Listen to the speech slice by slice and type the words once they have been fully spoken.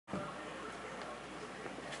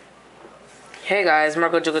Hey guys,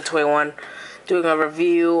 Marco21 doing a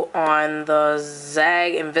review on the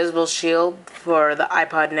ZAG Invisible Shield for the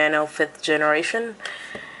iPod Nano 5th generation.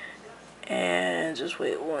 And just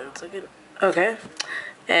wait 1 second. Okay.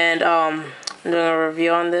 And I'm doing a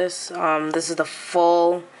review on this. This is the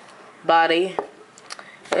full body.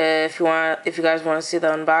 If you guys want to see the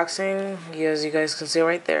unboxing, as you guys can see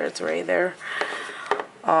right there, it's right there.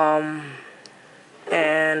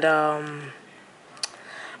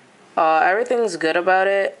 Everything's good about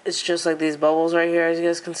it. It's just like these bubbles right here, as you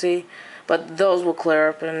guys can see. But those will clear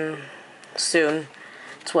up soon.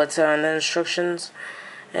 It's what's on the instructions.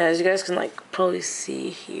 And as you guys can probably see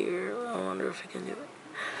here, I wonder if I can do it.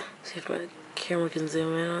 See if my camera can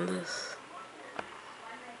zoom in on this.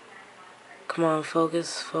 Come on,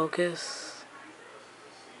 focus, focus.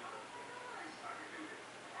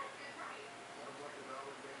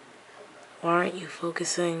 Why aren't you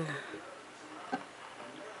focusing?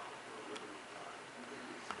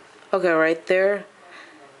 Okay, right there,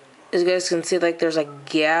 as you guys can see, there's a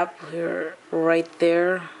gap here, right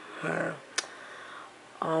there. Don't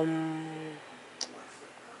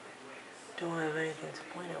have anything to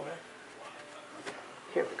point it with.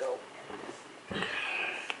 Here we go.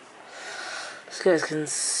 As you guys can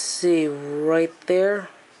see, right there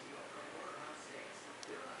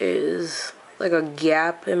is like a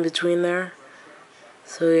gap in between there.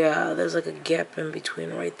 So yeah, there's like a gap in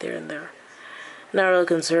between right there and there. Not really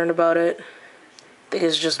concerned about it. I think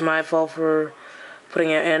it's just my fault for putting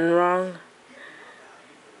it in wrong.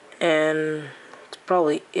 And it's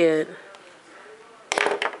probably it.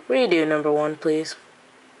 Redo number 1, please.